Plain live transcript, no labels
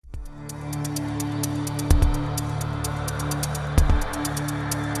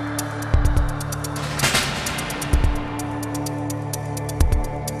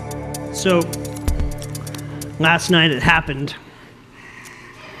So, last night it happened.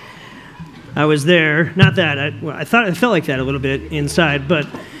 I was there, not that, I felt like that a little bit inside, but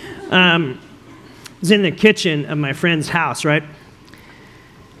I was in the kitchen of my friend's house, right?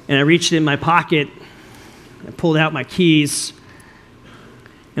 And I reached in my pocket, I pulled out my keys,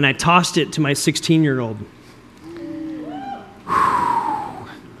 and I tossed it to my 16-year-old.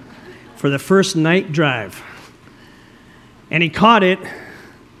 For the first night drive. And he caught it,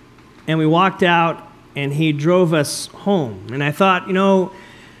 and we walked out, and he drove us home. And I thought,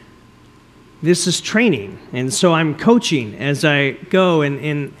 this is training. And so I'm coaching as I go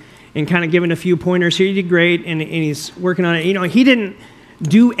and kind of giving a few pointers here. He did great, and he's working on it. He didn't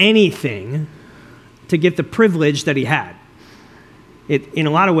do anything to get the privilege that he had. In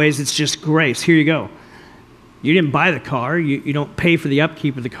a lot of ways, it's just grace. Here you go. You didn't buy the car. You don't pay for the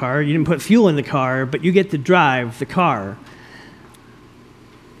upkeep of the car. You didn't put fuel in the car, but you get to drive the car.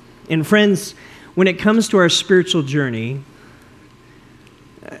 And friends, when it comes to our spiritual journey,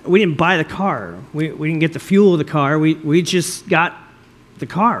 we didn't buy the car. We didn't get the fuel of the car. We just got the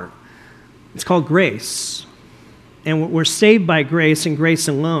car. It's called grace. And we're saved by grace and grace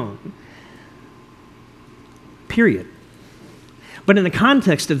alone. Period. But in the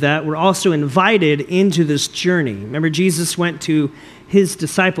context of that, we're also invited into this journey. Remember, Jesus went to his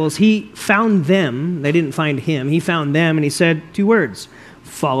disciples. He found them. They didn't find him. He found them, and he said 2 words,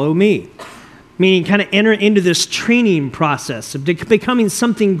 follow me. Meaning kind of enter into this training process of becoming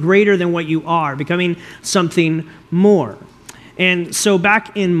something greater than what you are, becoming something more. And so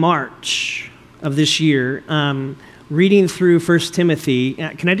back in March of this year, reading through 1 Timothy,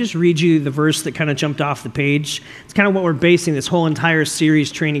 can I just read you the verse that kind of jumped off the page? It's kind of what we're basing this whole entire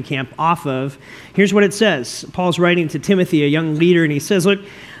series training camp off of. Here's what it says. Paul's writing to Timothy, a young leader, and he says, look,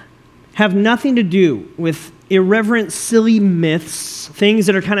 have nothing to do with irreverent, silly myths, things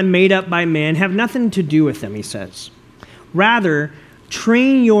that are kind of made up by man. Have nothing to do with them, he says. Rather,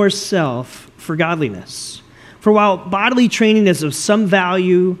 train yourself for godliness. For while bodily training is of some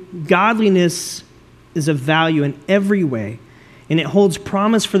value, godliness is of value in every way, and it holds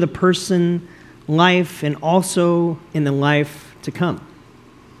promise for the person, life, and also in the life to come.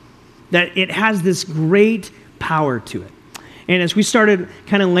 That it has this great power to it. And as we started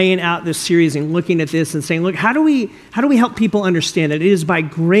kind of laying out this series and looking at this and saying, look, how do we help people understand that it is by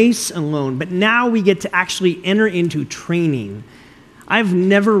grace alone, but now we get to actually enter into training. I've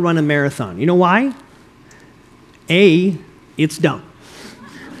never run a marathon. You know why? A, it's dumb.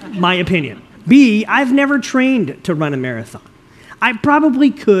 My opinion. B, I've never trained to run a marathon. I probably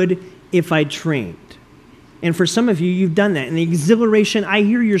could if I trained. And for some of you, you've done that. And the exhilaration, I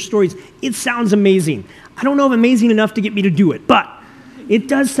hear your stories. It sounds amazing. I don't know if amazing enough to get me to do it, but it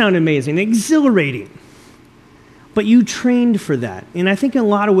does sound amazing, exhilarating. But you trained for that. And I think in a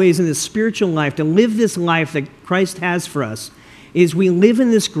lot of ways in this spiritual life, to live this life that Christ has for us, is we live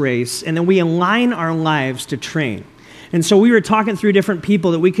in this grace and then we align our lives to train. And so we were talking through different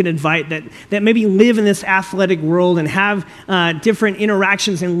people that we could invite that maybe live in this athletic world and have different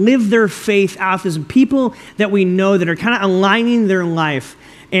interactions and live their faith out as people that we know that are kind of aligning their life.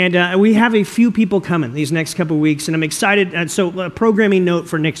 And we have a few people coming these next couple of weeks, and I'm excited. So a programming note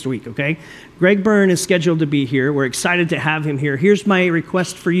for next week, okay? Greg Byrne is scheduled to be here. We're excited to have him here. Here's my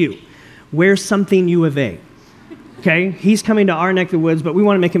request for you. Wear something U of A, okay? He's coming to our neck of the woods, but we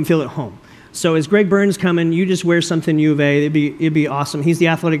want to make him feel at home. So as Greg Byrne's coming, you just wear something U of A. It'd be awesome. He's the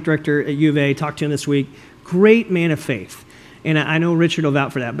athletic director at U of A. Talked to him this week. Great man of faith. And I know Richard will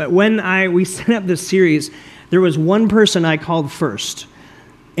vouch for that. But when we set up this series, there was one person I called first.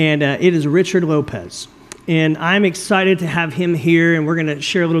 And it is Richard Lopez. And I'm excited to have him here, and we're going to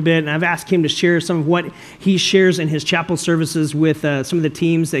share a little bit. And I've asked him to share some of what he shares in his chapel services with some of the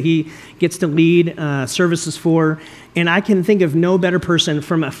teams that he gets to lead services for. And I can think of no better person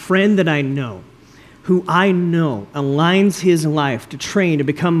from a friend that I know, who I know aligns his life to train, to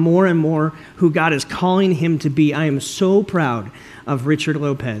become more and more who God is calling him to be. I am so proud of Richard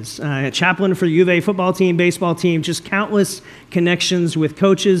Lopez, a chaplain for the U of A football team, baseball team, just countless connections with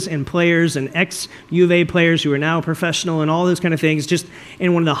coaches and players and ex-U of A players who are now professional and all those kind of things.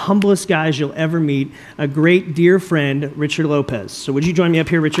 And one of the humblest guys you'll ever meet, a great dear friend, Richard Lopez. So would you join me up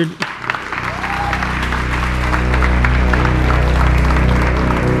here, Richard?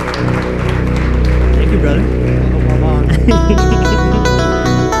 Thank you, brother.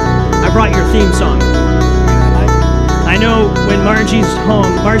 I brought your theme song. I know when Margie's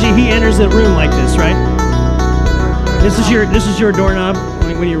home, Margie, he enters the room like this, right? This is your doorknob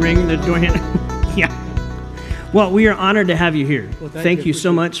when you ring the door handle. Yeah. Well, we are honored to have you here. Well, thank you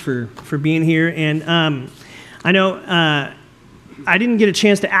so much for being here. And I know I didn't get a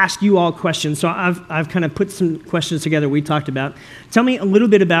chance to ask you all questions, so I've kind of put some questions together we talked about. Tell me a little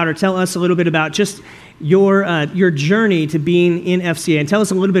bit about, or tell us a little bit about just your journey to being in FCA, and tell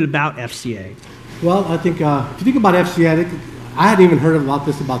us a little bit about FCA. Well, I think if you think about FCA, I hadn't even heard about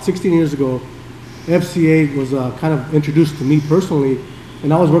this about 16 years ago. FCA was kind of introduced to me personally,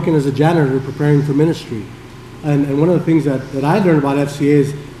 and I was working as a janitor preparing for ministry. And one of the things that I learned about FCA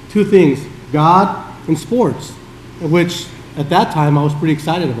is two things, God and sports, which at that time I was pretty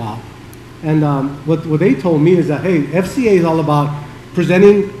excited about. And what they told me is that, hey, FCA is all about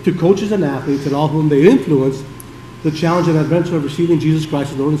presenting to coaches and athletes and all whom they influence the challenge and adventure of receiving Jesus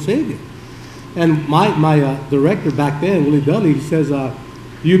Christ as Lord and Savior. And my director back then, Willie Dudley, he says,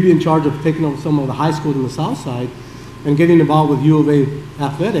 you'd be in charge of taking over some of the high schools in the South Side and getting involved with U of A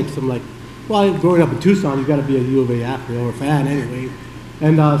athletics. I'm like, well, growing up in Tucson, you've got to be a U of A athlete or a fan anyway.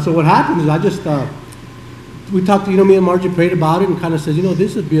 And so what happened is I just, we talked to, me and Margie prayed about it and kind of said,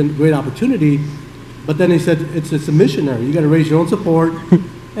 this would be a great opportunity. But then he said, it's a missionary. You got to raise your own support.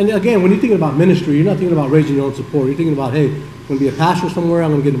 And again, when you're thinking about ministry, you're not thinking about raising your own support. You're thinking about, hey, I'm going to be a pastor somewhere,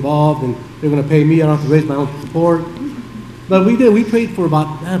 I'm going to get involved, and they're going to pay me, I don't have to raise my own support. But we prayed for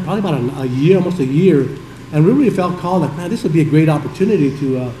probably about a year, almost a year, and we really felt called that, this would be a great opportunity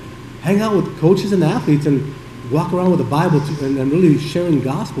to hang out with coaches and athletes and walk around with the Bible and really sharing the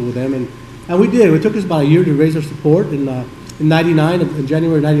gospel with them. And we did. It took us about a year to raise our support. And in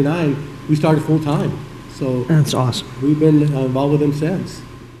January 99, we started full time. So that's awesome. We've been involved with them since.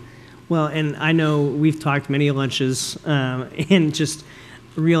 Well, and I know we've talked many lunches and just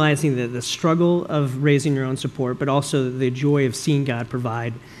realizing that the struggle of raising your own support, but also the joy of seeing God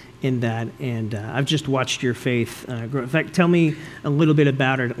provide in that. And I've just watched your faith grow. In fact, tell me a little bit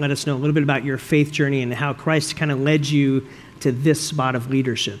about it. Let us know a little bit about your faith journey and how Christ kind of led you to this spot of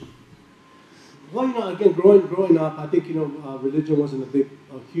leadership. Well, again, growing up, I think, religion wasn't a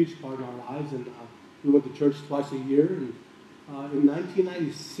huge part of our lives. And we went to church twice a year. And in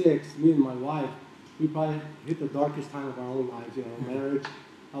 1996, me and my wife, we probably hit the darkest time of our own lives. Marriage.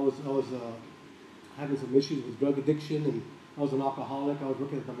 I was having some issues with drug addiction, and I was an alcoholic. I was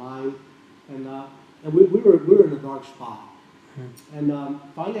working at the mine, and we were in a dark spot. And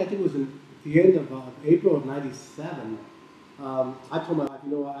finally, I think it was at the end of April of '97. I told my wife,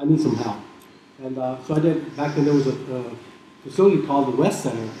 I need some help, and so I did. Back then, there was a facility called the West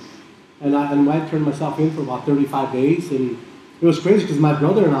Center, and I turned myself in for about 35 days, and it was crazy because my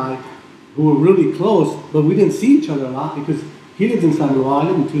brother and I, who were really close, but we didn't see each other a lot because he lived in San Juan, I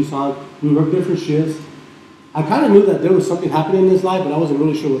lived in Tucson. We worked different shifts. I kind of knew that there was something happening in his life, but I wasn't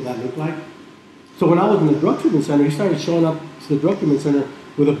really sure what that looked like. So when I was in the drug treatment center, he started showing up to the drug treatment center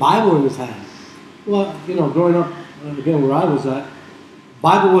with a Bible in his hand. Well, growing up, again, where I was at,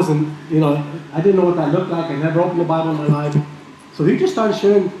 Bible wasn't, I didn't know what that looked like. I never opened the Bible in my life. So he just started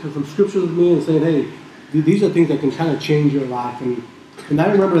sharing some scriptures with me and saying, hey, these are things that can kind of change your life. And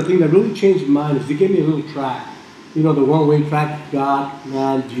I remember the thing that really changed mine is he gave me a little track. The one-way track, God,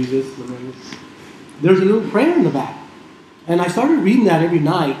 man, Jesus. There's a little prayer in the back. And I started reading that every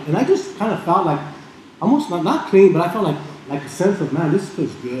night, and I just kind of felt like, almost not clean, but I felt like a sense of, man, this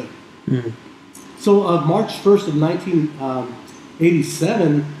feels good. Mm-hmm. So March 1st of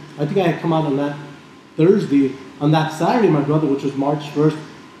 1987, I think I had come out on that Thursday. On that Saturday, my brother, which was March 1st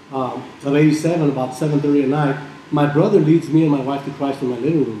of 87, about 7:30 at night, my brother leads me and my wife to Christ in my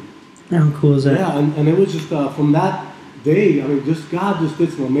living room. How cool is that? Yeah, and it was just from that day, God just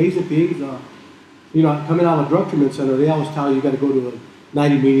did some amazing things. Coming out of a drug treatment center, they always tell you got to go to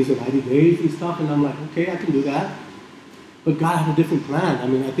 90 meetings in 90 days and stuff, and I'm like, okay, I can do that. But God had a different plan.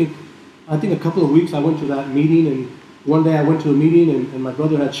 I think a couple of weeks I went to that meeting, and one day I went to a meeting, and my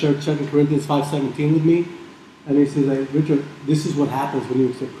brother had shared 2 Corinthians 5:17 with me, and he says, hey, Richard, this is what happens when you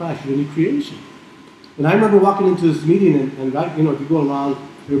accept Christ. You're a new creation. And I remember walking into this meeting, and right, if you go around,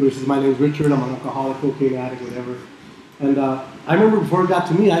 everybody says, my name's Richard, I'm an alcoholic, cocaine addict, whatever. And I remember before it got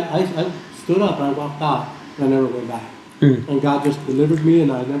to me, I stood up and I walked out, and I never went back. Mm. And God just delivered me,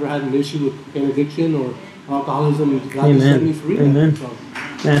 and I never had an issue with cocaine addiction or alcoholism. And God just set me free. Amen. So,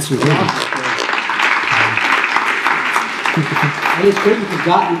 that's amazing. And it's crazy because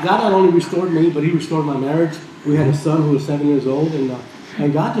God not only restored me, but He restored my marriage. We had a son who was 7 years old,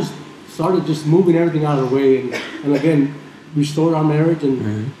 and God just started just moving everything out of the way, and again, restored our marriage,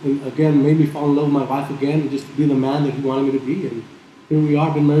 and again, made me fall in love with my wife again, and just be the man that He wanted me to be. And here we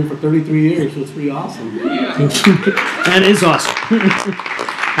are, been married for 33 years, so it's pretty awesome. Yeah. That is awesome.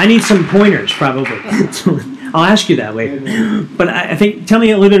 I need some pointers, probably. I'll ask you that later. But I think, tell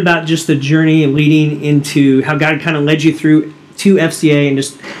me a little bit about just the journey leading into how God kind of led you through to FCA and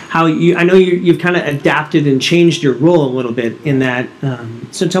just how I know you've kind of adapted and changed your role a little bit in that.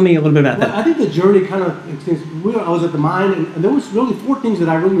 So tell me a little bit about that. I think the journey kind of, I was at the mine, and there was really 4 things that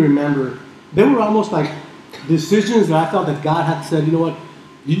I really remember. They were almost like decisions that I felt that God had said, you know what,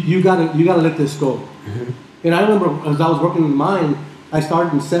 you gotta let this go. Mm-hmm. And I remember as I was working in the mine, I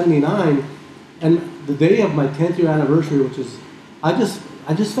started in '79, and the day of my 10th year anniversary, which is, I just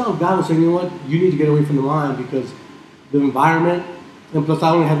felt God was saying, you know what, you need to get away from the mine because the environment, and plus I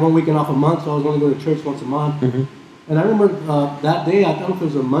only had 1 weekend off a month, so I was only going to church once a month. Mm-hmm. And I remember that day, I don't know if it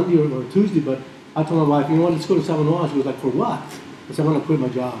was a Monday or a Tuesday, but I told my wife, you know what, let's go to 7-Eleven. She was like, for what? I said, I'm going to quit my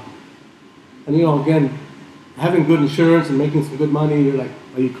job. And you know, again, having good insurance and making some good money, you're like,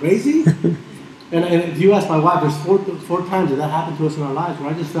 are you crazy? and if you ask my wife, there's four times that happened to us in our lives where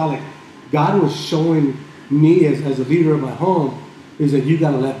I just felt like God was showing me as a leader of my home, is that you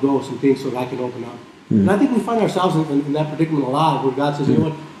got to let go of some things so that I can open up. Mm. And I think we find ourselves in that predicament a lot where God says, you know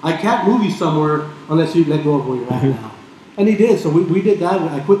what, I can't move you somewhere unless you let go of where you're at now. And he did. So we did that.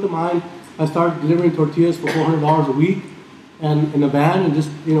 I quit the mine. I started delivering tortillas for $400 a week and in a van and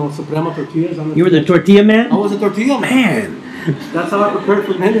just, you know, Suprema tortillas. You were the tortilla man? I was a tortilla man. That's how I prepared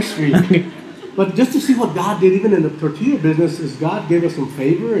for ministry. But just to see what God did even in the tortilla business is God gave us some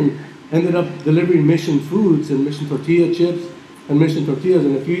favor and ended up delivering Mission foods and Mission tortilla chips and Mission tortillas.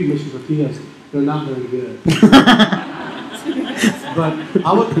 And if you eat Mission tortillas, they're not very good.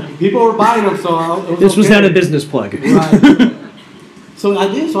 But people were buying them, so this was not a business plug. Right. So I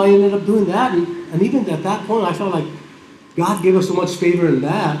did. So I ended up doing that, and even at that point, I felt like God gave us so much favor in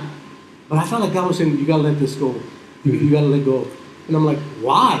that. But I felt like God was saying, "You gotta let this go. You gotta let go." And I'm like,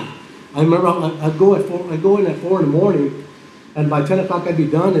 "Why?" I remember I'd go in at 4 in the morning, and by 10 o'clock I'd be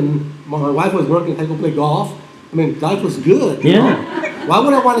done. And my wife was working. I'd go play golf. I mean, life was good. You know? Why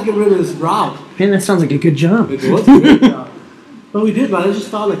would I want to get rid of this route? Man, that sounds like a good job. It was a good job. But we did. But I just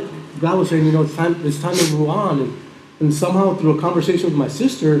felt like God was saying, you know, it's time to move on. And somehow through a conversation with my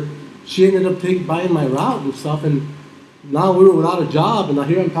sister, she ended up buying my route and stuff. And now we were without a job. And now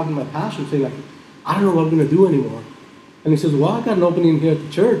here I'm talking to my pastor saying, like, I don't know what I'm going to do anymore. And he says, well, I got an opening here at the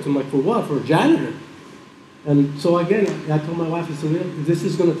church. I'm like, for what? For a janitor. And so again, I told my wife, I said, if this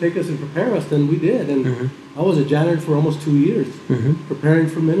is going to take us and prepare us, then we did. And I was a janitor for almost 2 years, preparing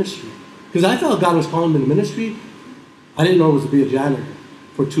for ministry. Because I felt God was calling me to ministry. I didn't know it was to be a janitor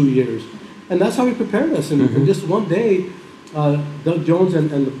for 2 years. And that's how he prepared us. And just one day, Doug Jones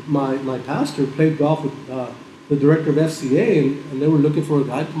and my pastor played golf with the director of FCA, and they were looking for a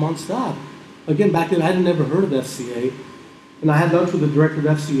guy to come on staff. Again, back then, I had never heard of FCA. And I had lunch with the director of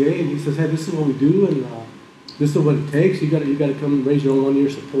FCA, and he says, hey, this is what we do, and this is what it takes. You got to come and raise your own 1 year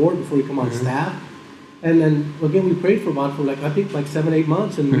support before you come on staff. And then, again, we prayed for I think 7-8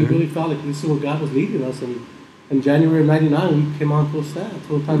 months, and we really felt like this is where God was leading us. And in January of '99, we came on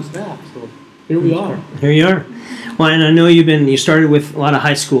full-time staff. So here we are. Here you are. Well, and I know you started with a lot of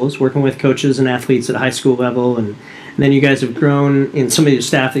high schools, working with coaches and athletes at high school level, and then you guys have grown in some of your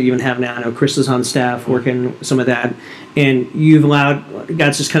staff that you even have now. I know Chris is on staff working some of that. And you've allowed,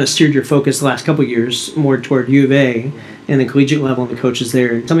 God's just kind of steered your focus the last couple of years more toward U of A and the collegiate level and the coaches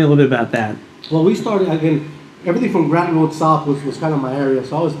there. Tell me a little bit about that. Well, we started, again, everything from Granite Road South was kind of my area.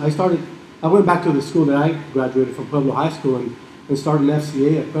 So I went back to the school that I graduated from, Pueblo High School, and started an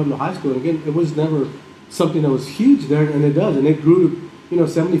FCA at Pueblo High School. And again, it was never something that was huge there, and it does. And it grew to,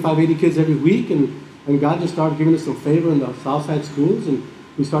 75, 80 kids every week, and God just started giving us some favor in the Southside schools. And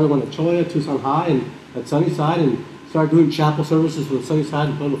we started one at Cholla, Tucson High, and at Sunnyside, and started doing chapel services for the Sunnyside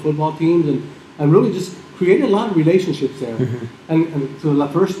and Pueblo football teams, and really just created a lot of relationships there. And so the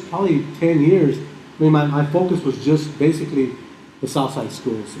first probably 10 years, I mean, my focus was just basically the Southside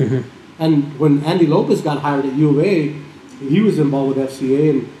schools. And when Andy Lopez got hired at U of A, he was involved with FCA,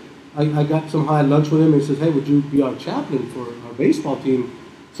 and I got somehow had lunch with him, and he says, hey, would you be our chaplain for our baseball team?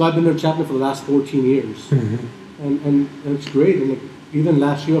 So I've been their chaplain for the last 14 years. And it's great. And even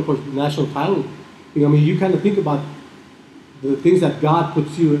last year, of course, national title. You kind of think about the things that God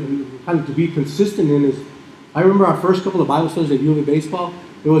puts you in, kind of to be consistent in is, I remember our first couple of Bible studies at U of A baseball,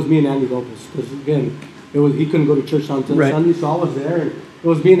 it was me and Andy Lopez. Because again, he couldn't go to church on Sunday, so I was there. And it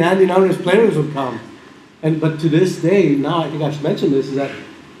was me and Andy, none of his players would come. But to this day, now I think I should mention this, is that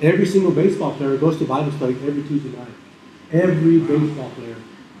every single baseball player goes to Bible study every Tuesday night. Every baseball player.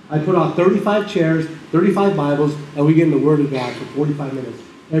 I put out 35 chairs, 35 Bibles, and we get in the Word of God for 45 minutes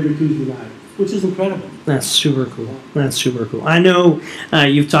every Tuesday night. Which is incredible. That's super cool. That's super cool. I know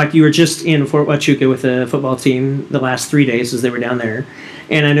you were just in Fort Huachuca with the football team the last 3 days as they were down there.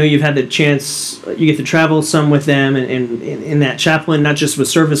 And I know you've had the chance, you get to travel some with them and in that chaplain, not just with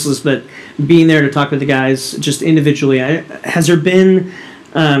services, but being there to talk with the guys just individually. Has there been,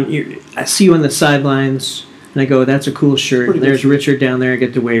 I see you on the sidelines, and I go, that's a cool shirt. There's Richard down there. I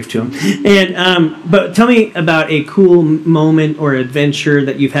get to wave to him. And but tell me about a cool moment or adventure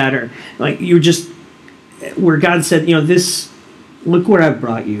that you've had, or like you just, where God said, this, look where I've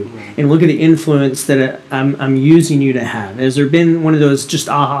brought you, and look at the influence that I'm using you to have. Has there been one of those just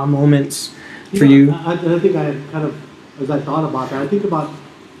aha moments for you? I think I had kind of, as I thought about that, I think about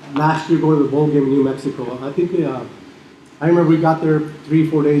last year going to the bowl game in New Mexico. I think I remember we got there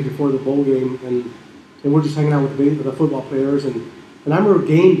 3-4 days before the bowl game, and we're just hanging out with the football players. And I remember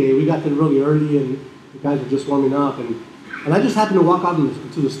game day, we got there really early, and the guys were just warming up. And I just happened to walk out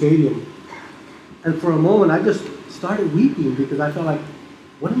into the stadium. And for a moment, I just started weeping because I felt like,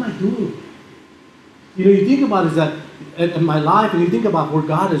 what am I doing? You think about is that in my life, and you think about where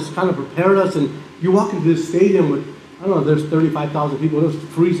God has kind of prepared us, and you walk into this stadium with, I don't know, there's 35,000 people, it was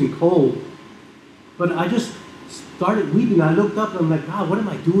freezing cold. But I just started weeping. I looked up and I'm like, God, what am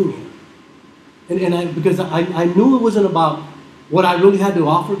I doing here? Because I knew it wasn't about what I really had to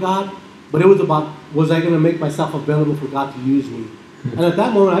offer God, but it was about, was I going to make myself available for God to use me? And at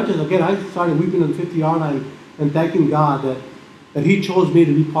that moment, I started weeping on the 50-yard line and thanking God that He chose me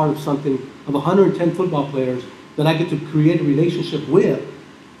to be part of something, of 110 football players that I get to create a relationship with.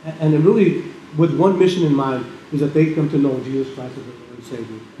 And it really, with one mission in mind, is that they come to know Jesus Christ as their Lord and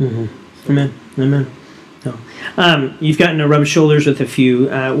Savior. Mm-hmm. So. Amen. So, you've gotten to rub shoulders with a few.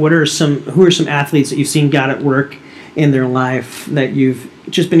 Who are some athletes that you've seen God at work in their life that you've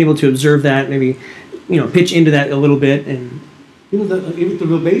just been able to observe that, maybe, pitch into that a little bit? And even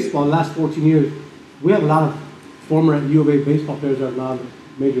through baseball, the last 14 years, we have a lot of former U of A baseball players that are now in the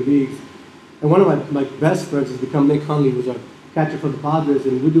major leagues. And one of my best friends has become Nick Hundley, who's a catcher for the Padres,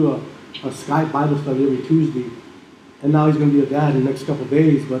 and we do a Skype Bible study every Tuesday. And now he's going to be a dad in the next couple of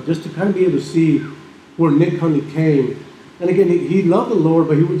days. But just to kind of be able to see where Nick Hundley came. And again, he loved the Lord,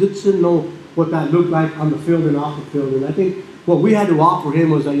 but he just didn't know what that looked like on the field and off the field. And I think what we had to offer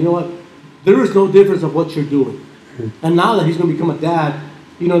him was that, there is no difference of what you're doing. And now that he's going to become a dad,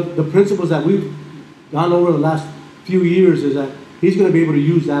 the principles that we've gone over the last few years is that he's going to be able to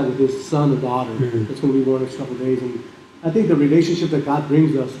use that with his son or daughter. That's going to be born in a couple of days. And I think the relationship that God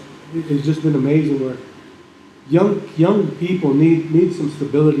brings us has just been amazing, where young people need some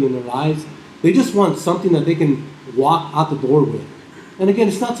stability in their lives. They just want something that they can walk out the door with. And again,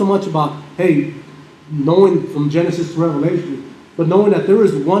 it's not so much about, hey, knowing from Genesis to Revelation, but knowing that there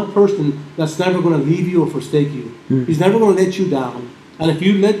is one person that's never going to leave you or forsake you. He's never going to let you down. And if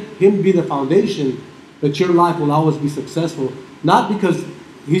you let Him be the foundation, that your life will always be successful. Not because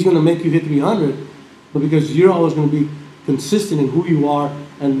He's going to make you hit 300, but because you're always going to be consistent in who you are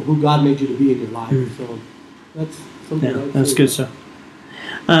and who God made you to be in your life. So that's something that's good stuff.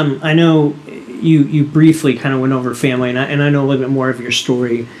 I know you briefly kind of went over family, and I know a little bit more of your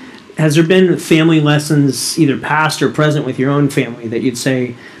story. Has there been family lessons, either past or present with your own family, that you'd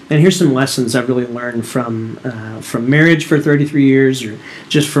say, and here's some lessons I've really learned from marriage for 33 years, or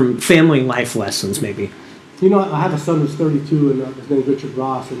just from family life lessons, maybe? I have a son who's 32, and his name's Richard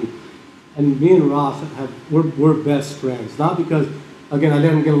Ross, and me and Ross we're best friends. Not because, again, I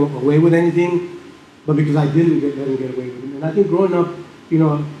let him get away with anything, but because I didn't let him get away with it. And I think growing up,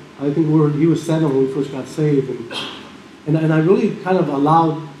 I think he was 7 when we first got saved, and I really kind of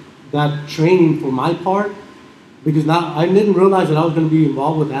allowed that training for my part, because now I didn't realize that I was going to be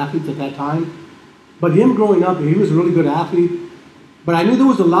involved with athletes at that time. But him growing up, he was a really good athlete, but I knew there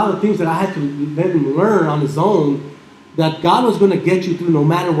was a lot of things that I had to let him learn on his own, that God was going to get you through no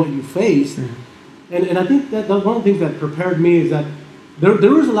matter what you faced. And I think that one of the things that prepared me is that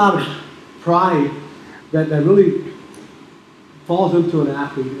there is a lot of pride that really falls into an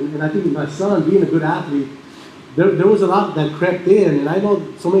athlete. And I think my son, being a good athlete, there was a lot that crept in. And I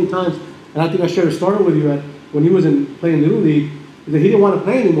know so many times, and I think I shared a story with you, when he was playing Little League, that he didn't want to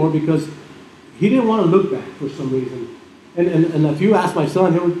play anymore because he didn't want to look back for some reason. And if you ask my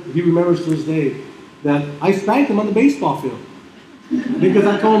son, he remembers to this day that I spanked him on the baseball field. Because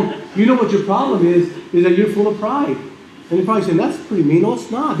I told him, what your problem is that you're full of pride. And he probably said, that's pretty mean. No, it's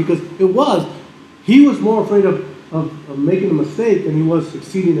not, because it was. He was more afraid of making a mistake than he was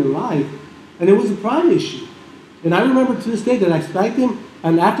succeeding in life. And it was a pride issue. And I remember to this day that I spanked him,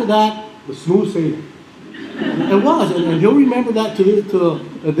 and after that, the smooth sailing. It was, and he'll remember that to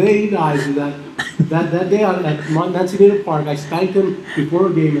the day he dies. That day at Manzanita Park, I spanked him before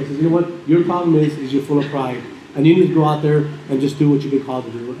a game and said, your problem is you're full of pride, and you need to go out there and just do what you've been called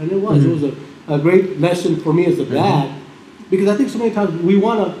to do. And it was a great lesson for me as a dad, Because I think so many times we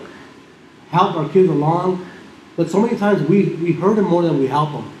want to help our kids along, but so many times we hurt them more than we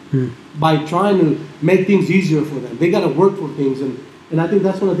help them by trying to make things easier for them. They got to work for things, and I think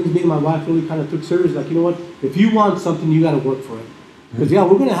that's one of the things me and my wife really kind of took serious. Like, you know what? If you want something, you got to work for it. Because yeah,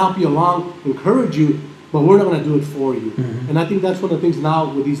 we're going to help you along, encourage you, but we're not going to do it for you. And I think that's one of the things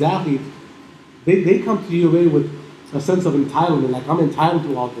now with these athletes. They come to U of A with a sense of entitlement, like I'm entitled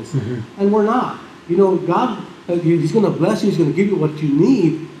to all this, and we're not. You know, God, He's going to bless you. He's going to give you what you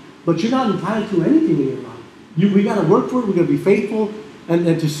need, but you're not entitled to anything in your life. We got to work for it. We got to be faithful, and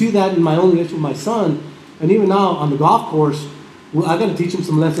to see that in my own relationship with my son, and even now on the golf course, I got to teach him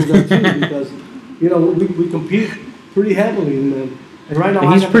some lessons there too, because you know we compete pretty heavily, and right now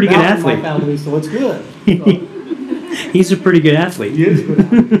he's a pretty good athlete. My family, so it's good. So. He's a pretty good athlete. He is a good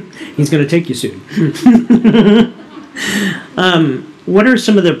athlete. He's going to take you soon. What are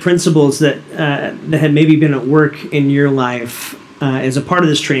some of the principles that had maybe been at work in your life as a part of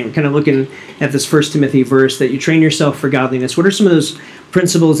this training? Kind of looking at this 1 Timothy verse that you train yourself for godliness. What are some of those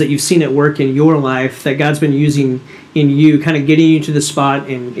principles that you've seen at work in your life that God's been using in you, kind of getting you to the spot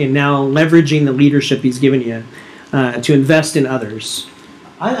and now leveraging the leadership He's given you to invest in others?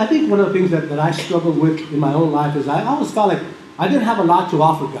 I think one of the things that I struggled with in my own life is I always felt like I didn't have a lot to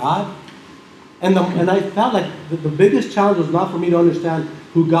offer God. And I felt like the biggest challenge was not for me to understand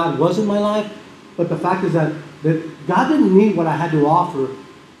who God was in my life, but the fact is that God didn't need what I had to offer.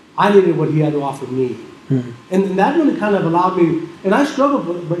 I needed what He had to offer me. And that really kind of allowed me, and I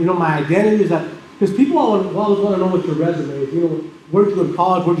struggled, but you know, my identity is that, because people always want to know what your resume is. You know, where'd you go to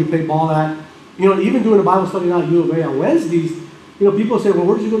college, where'd you play ball at? You know, even doing a Bible study now at U of A on Wednesdays, you know, people say, well,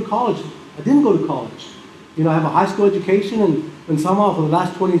 where did you go to college? I didn't go to college. You know, I have a high school education, and somehow for the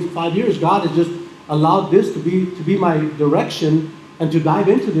last 25 years, God has just allowed this to be my direction and to dive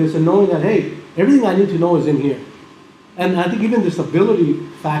into this and knowing that, hey, everything I need to know is in here. And I think even this ability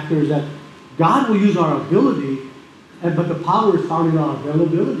factor is that God will use our ability, but the power is found in our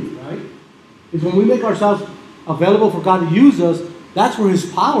availability, right? It's when we make ourselves available for God to use us, that's where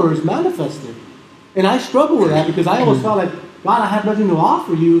His power is manifested. And I struggle with that because I always felt like, God, I have nothing to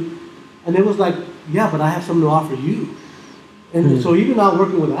offer you. And it was like, yeah, but I have something to offer you. And so even now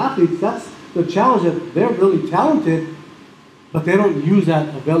working with athletes, that's the challenge, that they're really talented, but they don't use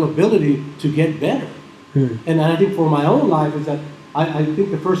that availability to get better. And I think for my own life is that I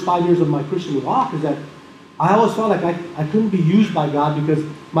think the first 5 years of my Christian walk is that I always felt like I couldn't be used by God because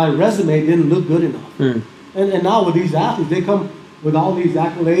my resume didn't look good enough. And now with these athletes, they come with all these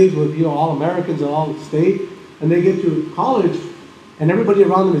accolades, with, you know, All-Americans and All-State, and they get to college, and everybody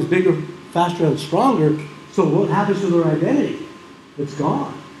around them is bigger, faster, and stronger. So what happens to their identity? It's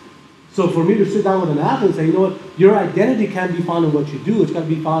gone. So for me to sit down with an athlete and say, you know what, your identity can't be found in what you do. It's got to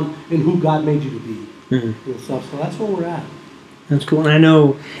be found in who God made you to be. And stuff. So that's where we're at. That's cool. And I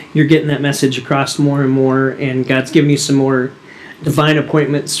know you're getting that message across more and more, and God's giving you some more divine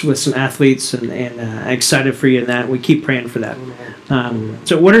appointments with some athletes, and excited for you in that. We keep praying for that.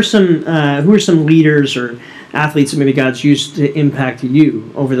 So what are some, who are some leaders or athletes that maybe God's used to impact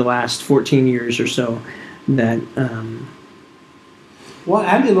you over the last 14 years or so that... Well,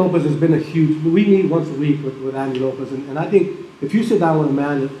 Andy Lopez has been a huge... We meet once a week with Andy Lopez, and I think if you sit down with a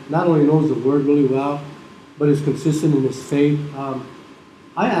man that not only knows the Word really well, but is consistent in his faith,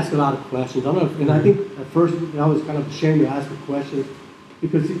 I ask a lot of questions. And I think at first I was kind of ashamed to ask the questions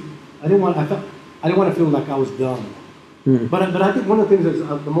because I didn't want to feel like I was dumb. But I think one of the things is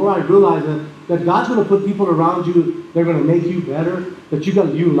the more I realize that God's going to put people around you, they're going to make you better, that you got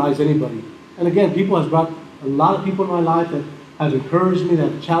to utilize anybody. And again, people has brought a lot of people in my life that have encouraged me,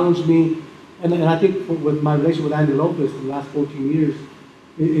 that have challenged me, and I think with my relationship with Andy Lopez for the last 14 years,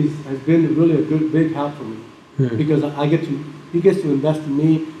 has been really a good, big help for me. Because he gets to invest in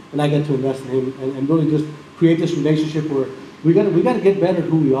me, and I get to invest in him, and really just create this relationship where we got to get better at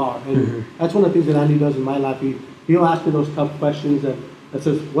who we are. And that's one of the things that Andy does in my life. He'll ask me those tough questions that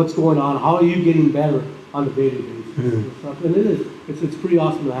says, what's going on? How are you getting better on a daily basis? And it's pretty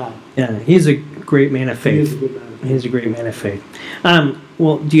awesome to have. Yeah, he's a great man of faith. He is a good man of faith. He's a great man of faith.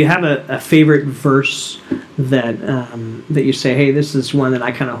 Well, do you have a favorite verse that you say, hey, this is one that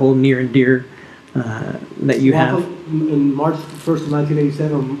I kind of hold near and dear that you have? In March 1st of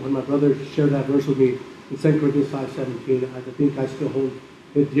 1987, when my brother shared that verse with me in 2 Corinthians 5:17, I think I still hold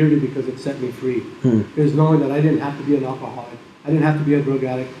it dearly because it set me free. Is knowing that I didn't have to be an alcoholic, I didn't have to be a drug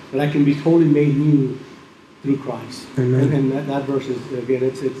addict, that I can be totally made new through Christ. Amen. And that verse is, again,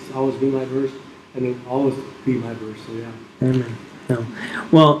 it's always been my verse, and it'll always be my verse. So yeah. Amen. No.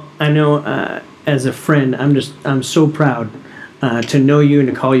 Well, I know as a friend, I'm so proud to know you and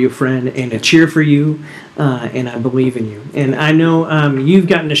to call you a friend and to cheer for you, and I believe in you. And I know you've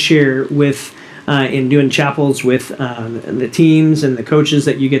gotten to share with in doing chapels with the teams and the coaches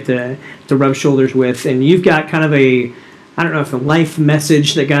that you get to rub shoulders with, and you've got kind of I don't know if a life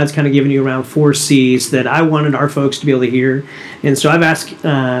message that God's kind of given you around 4 C's that I wanted our folks to be able to hear. And so I've asked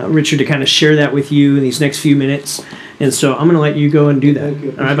Richard to kind of share that with you in these next few minutes. And so I'm going to let you go and do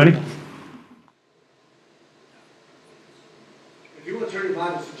that. All right, buddy? If you want to turn your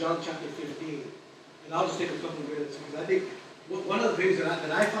Bibles to John chapter 15, and I'll just take a couple of minutes, because I think one of the things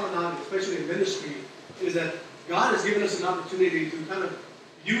that I found out, especially in ministry, is that God has given us an opportunity to kind of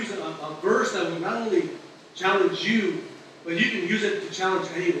use a verse that will not only challenge you, but you can use it to challenge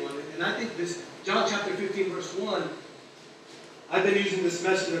anyone. And I think this, John chapter 15, verse 1, I've been using this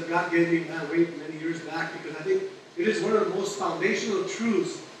message that God gave me many years back, because I think it is one of the most foundational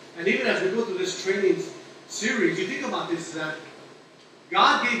truths. And even as we go through this training series, you think about this, that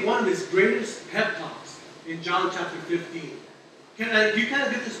God gave one of his greatest pep talks in John chapter 15. You kind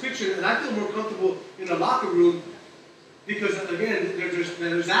of get this picture, and I feel more comfortable in a locker room, because again,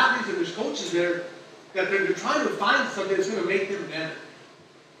 there's athletes and there's coaches there that they're trying to find something that's going to make them better.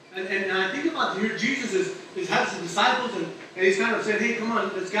 And I think about here, Jesus has had some disciples, and he's kind of said, hey, come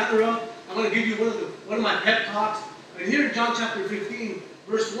on, let's gather up. I'm going to give you one of my pep talks. And here in John chapter 15,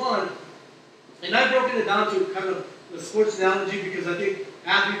 verse 1, and I've broken it down to kind of the sports analogy, because I think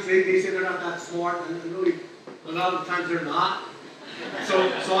athletes, they say they're not that smart, and really, a lot of the times they're not.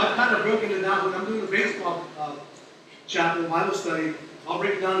 So I've kind of broken it down. When I'm doing the baseball chapel Bible study, I'll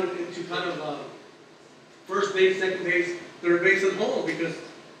break it down into kind of first base, second base, third base, and home, because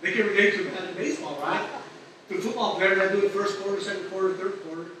they can relate to that in baseball, right? The football players, I do it first quarter, second quarter, third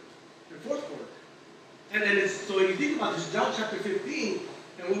quarter, and fourth quarter. And then so when you think about this, John chapter 15,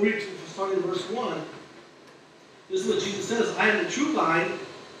 and we'll read starting in verse 1, this is what Jesus says: I am the true vine,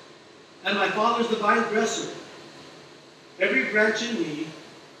 and my Father is the vine dresser. Every branch in me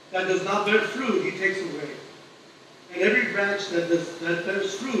that does not bear fruit, he takes away. And every branch that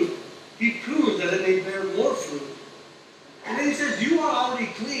bears fruit, he prunes that it may bear more fruit. And then he says, you are already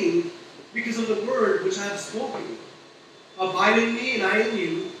clean because of the word which I have spoken. Abide in me and I in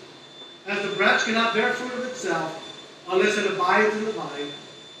you. As the branch cannot bear fruit of itself unless it abides in the vine,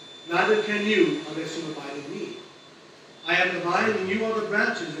 neither can you unless you abide in me. I am the vine and you are the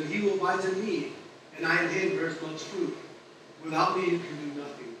branches, and he who abides in me, and I in him bears much fruit. Without me you can do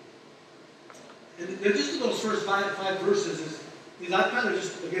nothing. And just in those first five verses is I kind of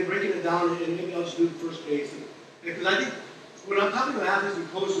just, again, breaking it down, and maybe I'll just do the first base. Because I think when I'm talking to athletes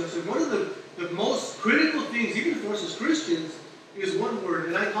and coaches, I said one of the most critical things, even for us as Christians, is one word,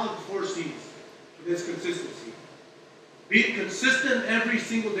 and I call it the 4 C's. And it's consistency. Being consistent every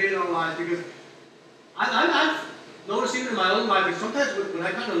single day in our lives, because I've noticed even in my own life that sometimes when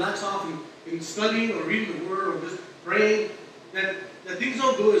I kind of lax off in studying or reading the Word or just praying, that things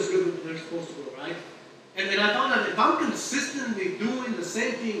don't go as good as they're supposed to go, right? And I found that if I'm consistently doing the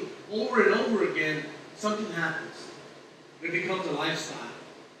same thing over and over again, something happens. It becomes a lifestyle.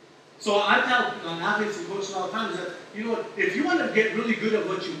 So I tell athletes and coaches all the time is that, you know what, if you want to get really good at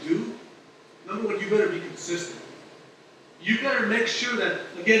what you do, number one, you better be consistent. You better make sure that,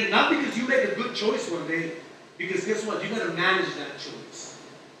 again, not because you make a good choice one day, because guess what, you better manage that choice.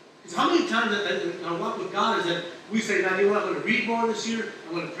 Because how many times in our walk with God is that we say, now, you know what, I'm going to read more this year,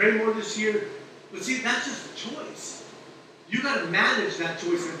 I'm going to pray more this year. But see, that's just a choice. You got to manage that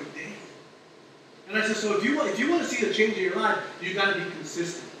choice every day. And I said, so if you want to see a change in your life, you got to be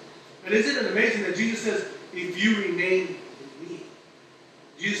consistent. And isn't it amazing that Jesus says, if you remain in me?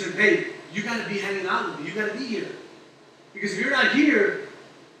 Jesus said, hey, you got to be hanging out with me. You got to be here. Because if you're not here,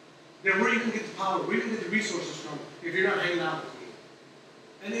 then where are you going to get the power? Where are you going to get the resources from if you're not hanging out with me?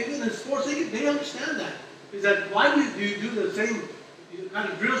 And even in sports, they understand that. Is that why do you do the same kind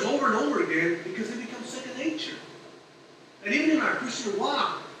of drills over and over again? Because it becomes second nature. And even in our Christian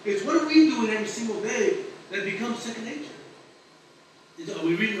walk, it's what are we doing every single day that becomes second nature? Are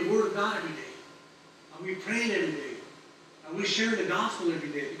we reading the Word of God every day? Are we praying every day? Are we sharing the gospel every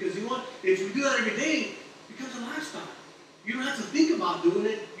day? Because you know what? If we do that every day, it becomes a lifestyle. You don't have to think about doing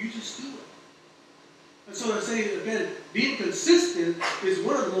it, you just do it. And so I'm saying, again, being consistent is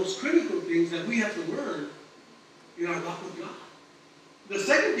one of the most critical things that we have to learn in our walk with God. The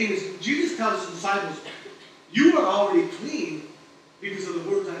second thing is, Jesus tells his disciples, you are already clean because of the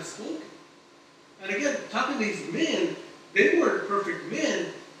words I've spoken. And again, talking to these men, they weren't perfect men,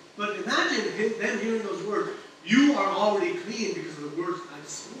 but imagine them hearing those words, you are already clean because of the words I've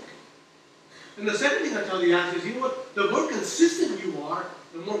spoken. And the second thing I tell the athletes is, you know what? The more consistent you are,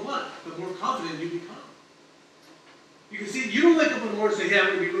 the more what? The more confident you become. You can see, you don't wake up in the morning and say, hey, I'm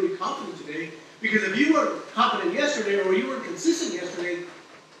going to be really confident today. Because if you were confident yesterday or you were consistent yesterday,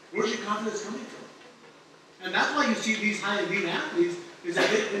 where's your confidence coming from? And that's why you see these high elite athletes, is that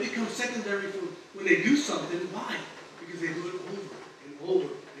they become secondary for when they do something. Why? Because they do it over and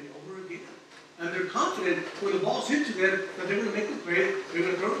over and over again. And they're confident when the ball's hit to them that they're going to make the play, they're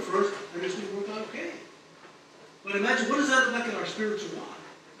going to throw it first, and it's going to work out okay. But imagine, what does that look like in our spiritual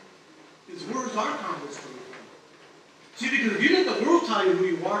life? Is where's our confidence coming from? See, because if you let the world tell you who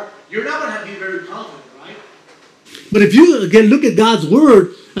you are, you're not going to be very confident, right? But if you, again, look at God's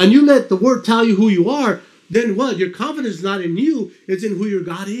word, and you let the word tell you who you are, then what? Your confidence is not in you, it's in who your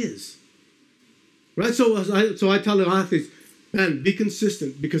God is. Right? So I tell the athletes, man, be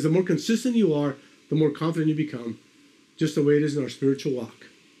consistent, because the more consistent you are, the more confident you become, just the way it is in our spiritual walk.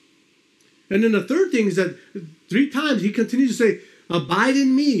 And then the third thing is that 3 times he continues to say, abide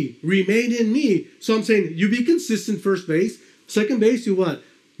in me, remain in me. So I'm saying, you be consistent, first base. Second base, you what?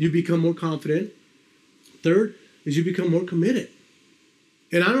 You become more confident. Third is you become more committed.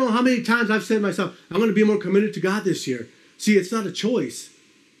 And I don't know how many times I've said to myself, I'm going to be more committed to God this year. See, it's not a choice.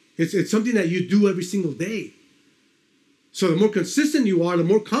 It's something that you do every single day. So the more consistent you are, the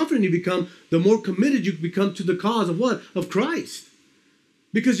more confident you become, the more committed you become to the cause of what? Of Christ.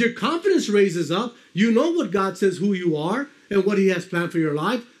 Because your confidence raises up. You know what God says, who you are, and what he has planned for your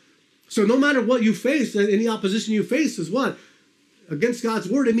life. So no matter what you face, any opposition you face is what? Against God's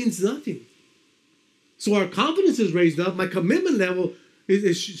word, it means nothing. So our confidence is raised up. My commitment level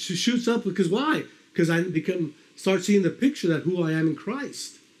shoots up. Because why? Because I start seeing the picture that who I am in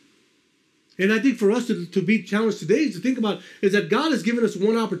Christ. And I think for us to be challenged today is to think about is that God has given us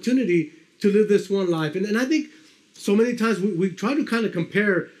one opportunity to live this one life. And I think so many times we try to kind of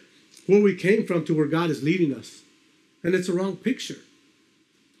compare where we came from to where God is leading us. And it's a wrong picture.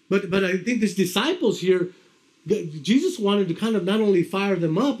 But I think these disciples here, Jesus wanted to kind of not only fire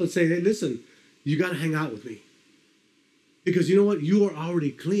them up, but say, hey, listen, you got to hang out with me. Because you know what? You are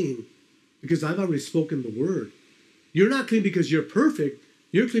already clean because I've already spoken the word. You're not clean because you're perfect.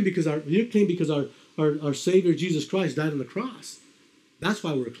 You're clean because our Savior, Jesus Christ, died on the cross. That's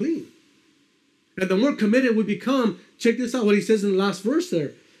why we're clean. And the more committed we become, check this out, what he says in the last verse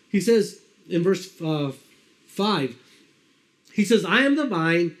there. He says in verse 5, he says, I am the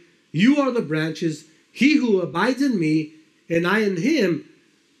vine, you are the branches. He who abides in me, and I in him,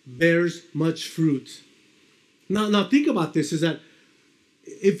 bears much fruit. Now think about this, is that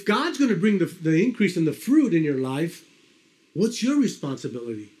if God's going to bring the increase in the fruit in your life, what's your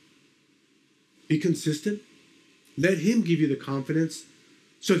responsibility? Be consistent. Let him give you the confidence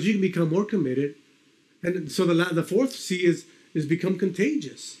so that you can become more committed. And so the fourth C is become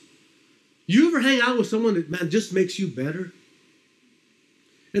contagious. You ever hang out with someone that, man, just makes you better?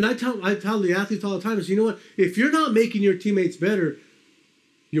 And I tell the athletes all the time, is, you know what? If you're not making your teammates better,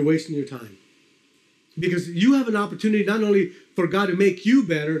 you're wasting your time. Because you have an opportunity not only for God to make you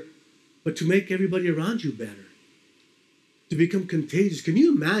better, but to make everybody around you better. To become contagious. Can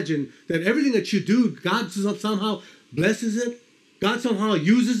you imagine that everything that you do, God somehow blesses it? God somehow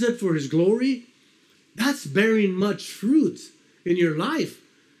uses it for his glory? That's bearing much fruit in your life.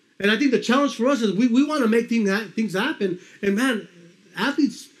 And I think the challenge for us is we want to make things happen. And man,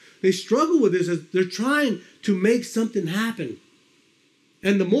 athletes, they struggle with this as they're trying to make something happen.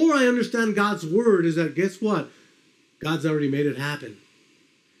 And the more I understand God's word is that, guess what? God's already made it happen.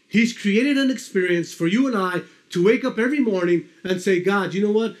 He's created an experience for you and I to wake up every morning and say, God, you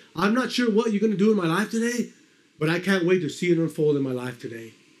know what? I'm not sure what you're going to do in my life today, but I can't wait to see it unfold in my life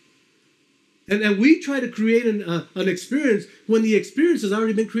today. And we try to create an experience when the experience has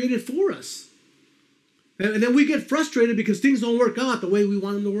already been created for us. And then we get frustrated because things don't work out the way we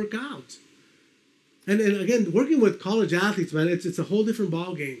want them to work out. And again, working with college athletes, man, it's a whole different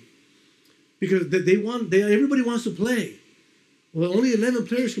ballgame. Because everybody wants to play. Well, only 11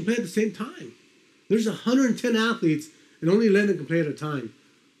 players can play at the same time. There's 110 athletes and only 11 can play at a time.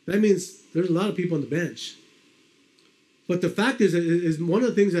 That means there's a lot of people on the bench. But the fact is one of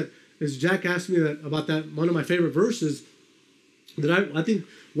the things that, as Jack asked me about that, one of my favorite verses, that I think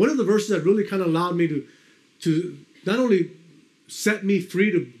one of the verses that really kind of allowed me to not only set me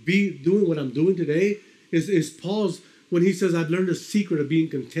free to be doing what I'm doing today is Paul's, when he says, I've learned the secret of being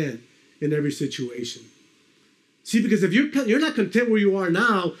content in every situation. See, because if you're not content where you are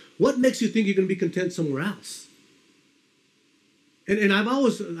now, what makes you think you're going to be content somewhere else? And I've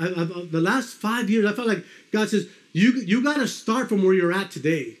the last 5 years, I felt like God says, you got to start from where you're at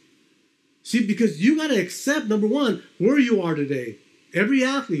today. See, because you got to accept, number one, where you are today. Every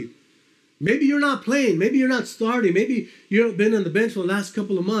athlete. Maybe you're not playing. Maybe you're not starting. Maybe you haven't been on the bench for the last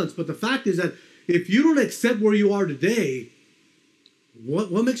couple of months. But the fact is that if you don't accept where you are today,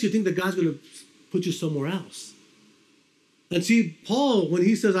 what makes you think that God's going to put you somewhere else? And see, Paul, when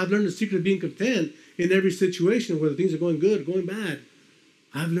he says, I've learned the secret of being content in every situation, whether things are going good or going bad,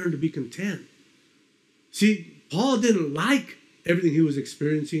 I've learned to be content. See, Paul didn't like everything he was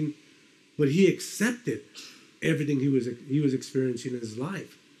experiencing, but he accepted everything he was experiencing in his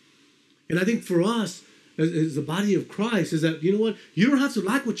life. And I think for us, as the body of Christ, is that, you know what? You don't have to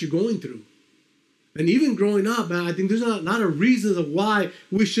like what you're going through. And even growing up, man, I think there's a lot of reasons of why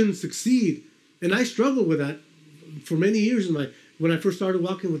we shouldn't succeed. And I struggled with that for many years when I first started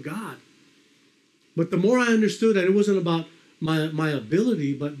walking with God. But the more I understood that it wasn't about my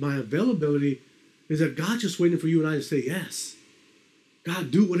ability, but my availability, is that God's just waiting for you and I to say yes.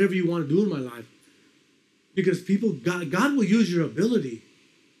 God, do whatever you want to do in my life. Because God will use your ability.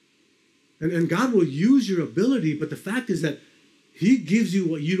 And God will use your ability, but the fact is that he gives you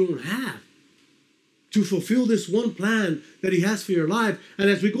what you don't have to fulfill this one plan that he has for your life. And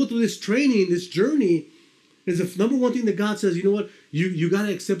as we go through this training, this journey, is the number one thing that God says, you know what? You got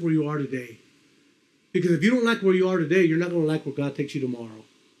to accept where you are today. Because if you don't like where you are today, you're not going to like where God takes you tomorrow.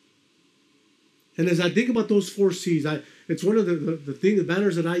 And as I think about those 4 C's, it's one of the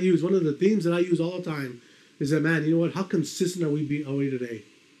banners that I use, one of the themes that I use all the time, is that, man, you know what? How consistent are we today?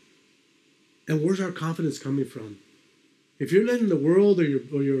 And where's our confidence coming from? If you're letting the world or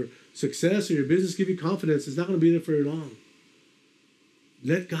your success or your business give you confidence, it's not going to be there for very long.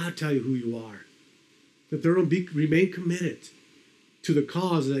 Let God tell you who you are. That there will remain committed to the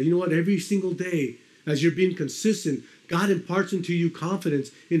cause. That, you know what, every single day, as you're being consistent, God imparts into you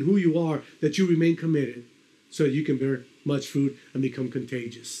confidence in who you are, that you remain committed so that you can bear much fruit and become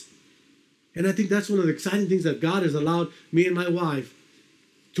contagious. And I think that's one of the exciting things that God has allowed me and my wife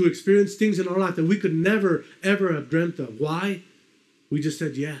to experience things in our life that we could never, ever have dreamt of. Why? We just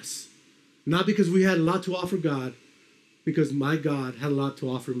said yes. Not because we had a lot to offer God, because my God had a lot to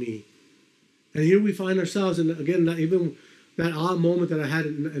offer me. And here we find ourselves, and again, even that odd moment that I had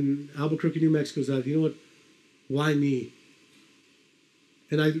in Albuquerque, New Mexico, is that, you know what, why me?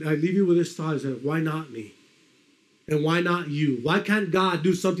 And I leave you with this thought, is that why not me? And why not you? Why can't God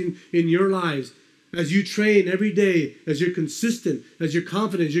do something in your lives as you train every day, as you're consistent, as you're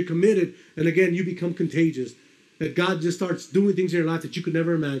confident, as you're committed, and again, you become contagious, that God just starts doing things in your life that you could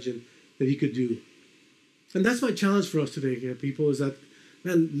never imagine that he could do. And that's my challenge for us today, people, is that,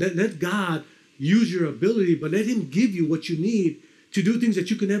 man, let God use your ability, but let him give you what you need to do things that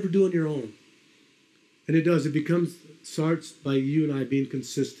you can never do on your own. And it does. It starts by you and I being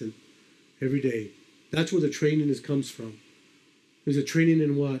consistent every day. That's where the training comes from. There's a training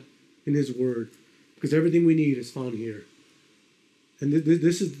in what? In his word. Because everything we need is found here. And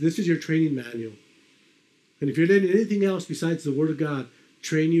this is your training manual. And if you're letting anything else besides the word of God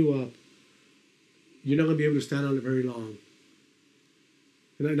train you up, you're not going to be able to stand on it very long.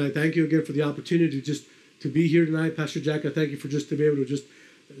 And I thank you again for the opportunity to be here tonight, Pastor Jack. I thank you for just to be able to just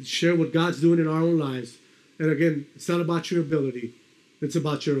share what God's doing in our own lives. And again, it's not about your ability. It's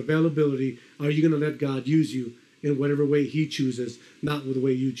about your availability. Are you going to let God use you in whatever way he chooses, not with the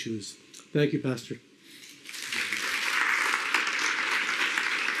way you choose? Thank you, Pastor.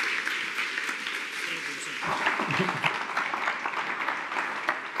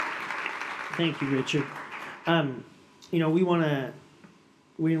 Thank you, Richard.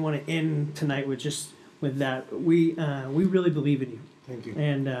 We want to end tonight with that. We really believe in you. Thank you.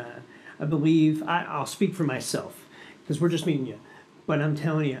 And I believe I'll speak for myself because we're just meeting you, but I'm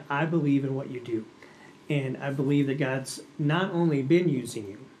telling you, I believe in what you do, and I believe that God's not only been using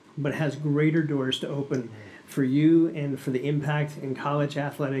you, but has greater doors to open for you and for the impact in college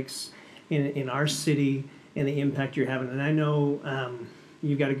athletics in our city and the impact you're having. And I know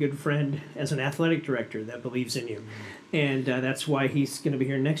you've got a good friend as an athletic director that believes in you. And that's why he's going to be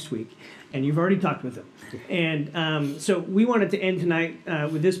here next week. And you've already talked with him. And so we wanted to end tonight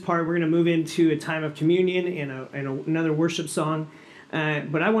with this part. We're going to move into a time of communion and another worship song.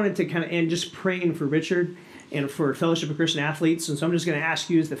 But I wanted to kind of end just praying for Richard and for Fellowship of Christian Athletes. And so I'm just going to ask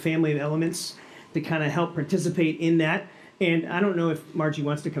you as the family of elements to kind of help participate in that. And I don't know if Margie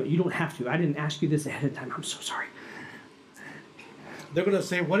wants to come. You don't have to. I didn't ask you this ahead of time. I'm so sorry. They're going to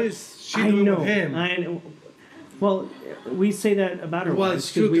say, what is she doing with him? I know. Well, we say that about our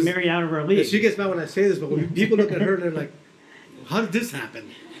wives because we marry out of our league. She gets mad when I say this, but when people look at her, they're like, how did this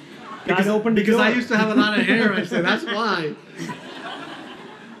happen? Because I used to have a lot of hair. I said, that's why.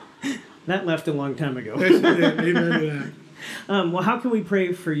 That left a long time ago. Amen to that. Well, how can we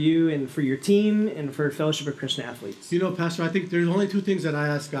pray for you and for your team and for Fellowship of Christian Athletes? You know, Pastor, I think there's only two things that I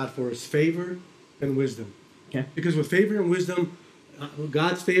ask God for is favor and wisdom. Okay. Because with favor and wisdom,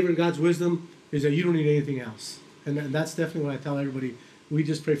 God's favor and God's wisdom, is that you don't need anything else. And that's definitely what I tell everybody. We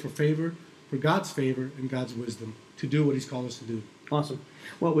just pray for favor, for God's favor and God's wisdom to do what he's called us to do. Awesome.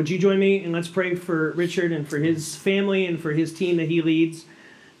 Well, would you join me and let's pray for Richard and for his family and for his team that he leads,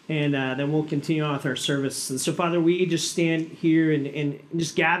 and then we'll continue on with our service. And so, Father, we just stand here and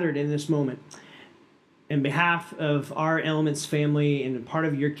just gathered in this moment in behalf of our Elements family and part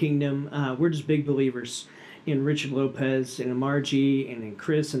of your kingdom. We're just big believers in Richard Lopez and Margie and in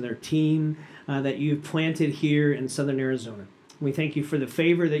Chris and their team that you've planted here in Southern Arizona. We thank you for the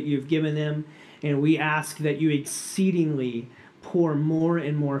favor that you've given them, and we ask that you exceedingly pour more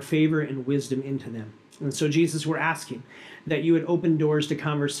and more favor and wisdom into them. And so, Jesus, we're asking that you would open doors to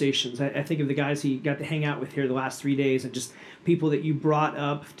conversations. I think of the guys he got to hang out with here the last 3 days, and just people that you brought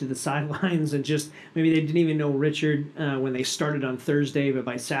up to the sidelines, and just maybe they didn't even know Richard when they started on Thursday, but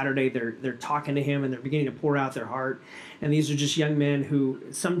by Saturday they're talking to him and they're beginning to pour out their heart. And these are just young men who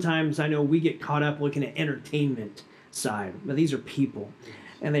sometimes I know we get caught up looking at entertainment side, but these are people,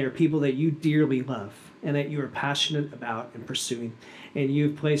 and they are people that you dearly love and that you are passionate about and pursuing. And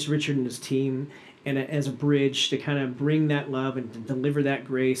you've placed Richard and his team and as a bridge to kind of bring that love and to deliver that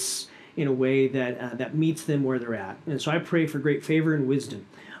grace in a way that that meets them where they're at. And so I pray for great favor and wisdom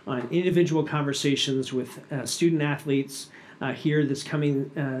on individual conversations with student athletes here this coming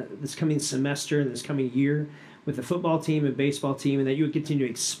semester and this coming year with the football team and baseball team, and that you would continue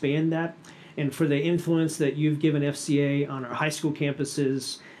to expand that. And for the influence that you've given FCA on our high school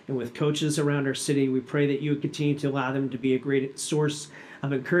campuses and with coaches around our city, we pray that you would continue to allow them to be a great source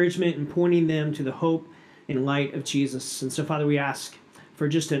of encouragement and pointing them to the hope and light of Jesus. And so, Father, we ask for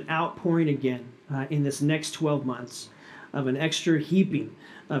just an outpouring again in this next 12 months of an extra heaping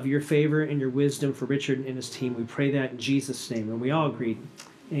of your favor and your wisdom for Richard and his team. We pray that in Jesus' name. And we all agreed.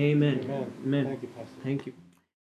 Amen. Amen. Amen. Thank you, Pastor. Thank you.